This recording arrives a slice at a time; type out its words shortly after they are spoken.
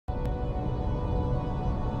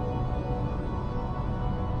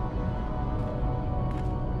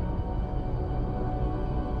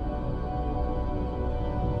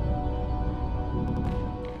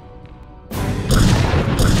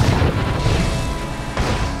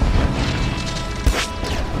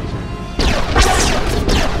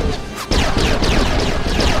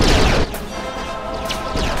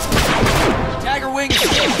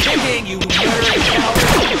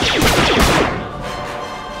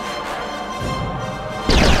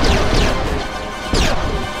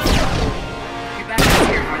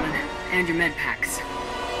And your med packs.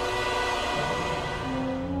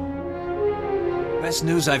 Best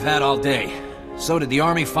news I've had all day. So did the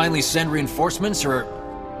Army finally send reinforcements, or...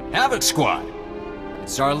 Havoc Squad!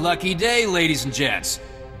 It's our lucky day, ladies and gents.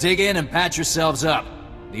 Dig in and patch yourselves up.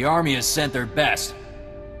 The Army has sent their best.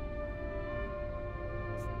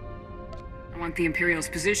 I want the Imperials'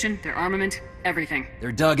 position, their armament, everything.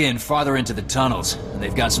 They're dug in farther into the tunnels, and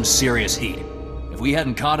they've got some serious heat. If we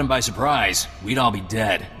hadn't caught them by surprise, we'd all be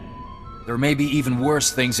dead. There may be even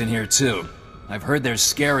worse things in here, too. I've heard there's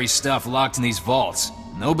scary stuff locked in these vaults.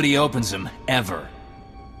 Nobody opens them, ever.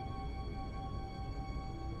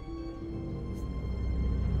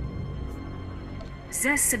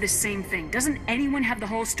 Zess said the same thing. Doesn't anyone have the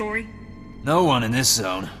whole story? No one in this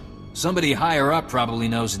zone. Somebody higher up probably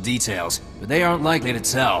knows the details, but they aren't likely to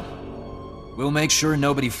tell. We'll make sure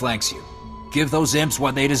nobody flanks you. Give those imps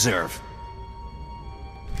what they deserve.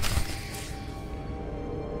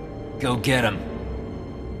 Go get them.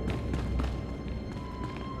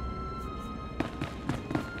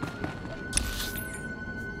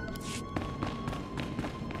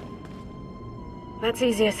 That's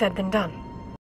easier said than done.